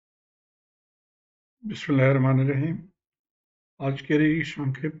বিসমিল্লাহির রহমানির রহিম। আজকের এই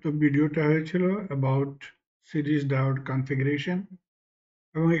সংক্ষিপ্ত ভিডিওটা হয়েছিল অ্যাবাউট সিরিজ ডায়োড কনফিগারেশন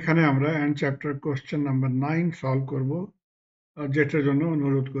এবং এখানে আমরা and chapter question number 9 solve করব, যেটার জন্য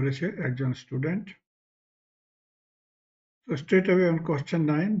অনুরোধ করেছে একজন student. So straight away on question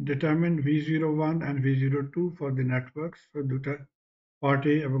 9, determine V01 and V02 for the networks. So দুটা পার্ট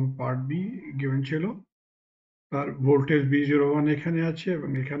A এবং পার্ট B given ছিল। তার ভোল্টেজ V01 এখানে আছে এবং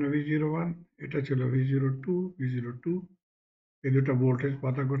এখানে V01, এটা ছিল V02 এই দুটো ভোল্টেজ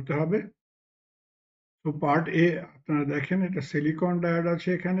পতা করতে হবে। তো পার্ট এ আপনারা দেখেন এটা সিলিকন ডায়োড আছে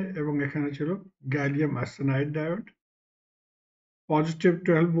এখানে এবং এখানে ছিল gallium arsenide diode. Positive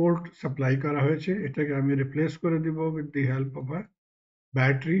 12 volt supply করা হয়েছে, এটাকে আমি রিপ্লেস করে দিব with the help of a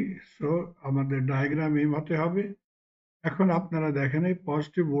battery. So আমাদের ডায়াগ্রাম এই মতে হবে। এখন আপনারা দেখেন এই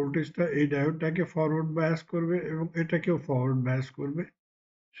পজিটিভ ভোল্টেজটা এই ডায়োডটাকে ফরওয়ার্ড বায়াস করবে এবং এটাকেও ফরওয়ার্ড বায়াস করবে।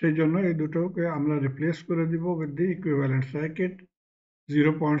 সেই জন্য এই দুটোকে আমরা রিপ্লেস করে দিব with the equivalent circuit.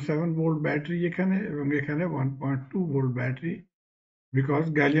 0.7 volt battery এখানে এবং এখানে 1.2 volt battery, because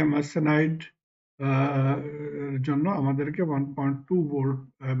gallium arsenide জন্য আমাদেরকে 1.2 ভোল্ট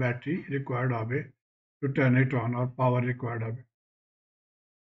ব্যাটারি রিকোয়ার্ড হবে to turn it on, R power required হবে।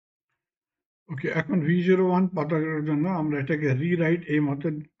 ওকে, এখন V01 পতা করার জন্য আমরা এটাকে রিরাইট এই মতো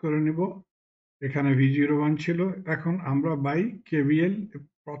করে নিব। এখানে V01 ছিল, এখন আমরা বাই KVL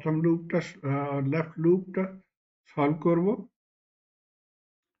প্রথম লুপটা লেফট লুপটা সলভ করব।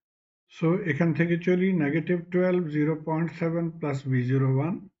 সো এখান থেকে চলি -12 0.7 প্লাস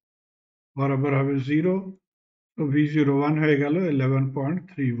V01 বরাবর হবে 0। তো V01 হয়ে গেল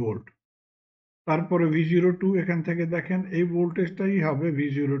 11.3 ভোল্ট। তারপরে V02 এখান থেকে দেখেন এই ভোল্টেজটাই হবে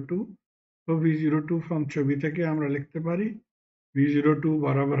V02। তো V02 ফ্রম ছবি থেকে আমরা লিখতে পারি V02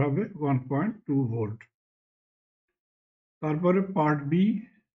 বরাবর হবে 1.2 ভোল্ট। তারপরে পার্ট বি,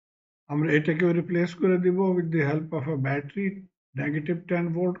 আমরা এটাকেও রিপ্লেস করে দিব with the help of a battery. -10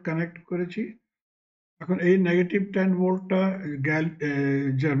 volt connect করেছি। এখন এই -10 ভোল্টটা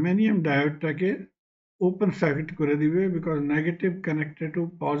জার্মেনিয়াম ডায়োডটাকে ওপেন সার্কিট করে দিবে, because negative connected to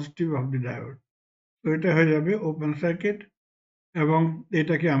positive of the diode. তো এটা হয়ে যাবে ওপেন সার্কিট এবং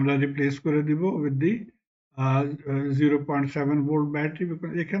এটাকে আমরা রিপ্লেস করে দিব with the 0.7 volt battery,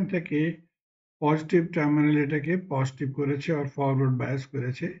 because এখান থেকে পজিটিভ টার্মিনাল এটাকে পজিটিভ করেছে আর ফরওয়ার্ড বায়াস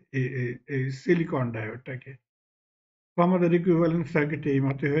করেছে এই সিলিকন ডায়োডটাকে। তো আমাদের ইকুইভ্যালেন্ট সার্কিট এই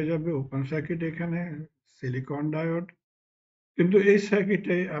মতে হয়ে যাবে ওপেন সার্কিট এখানে সিলিকন ডায়োড। কিন্তু এই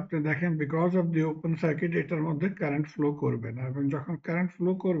সার্কিটে আপনি দেখেন because of the open circuit এটার মধ্যে কারেন্ট ফ্লো করবে না, এবং যখন কারেন্ট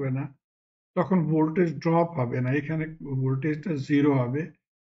ফ্লো করবে না তখন ভোল্টেজ ড্রপ হবে না, এখানে ভোল্টেজটা 0 হবে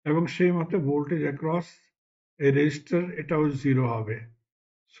এবং সেই মতে ভোল্টেজ অ্যাক্রস এই রেজিস্টার এটাও 0 হবে।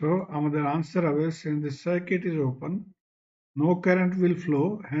 সো আমাদের আনসার হবে since the circuit is open, no current will flow,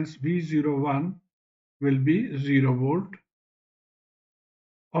 hence V01 will be 0 volt.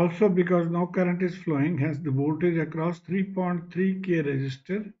 Also, because no current is flowing, hence the voltage across 3.3K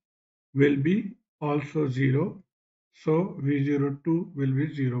resistor will be also 0. So V02 will be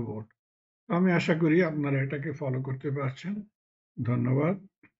 0 volt. আমি আশা করি আপনারা এটাকে follow করতে পারছেন। ধন্যবাদ।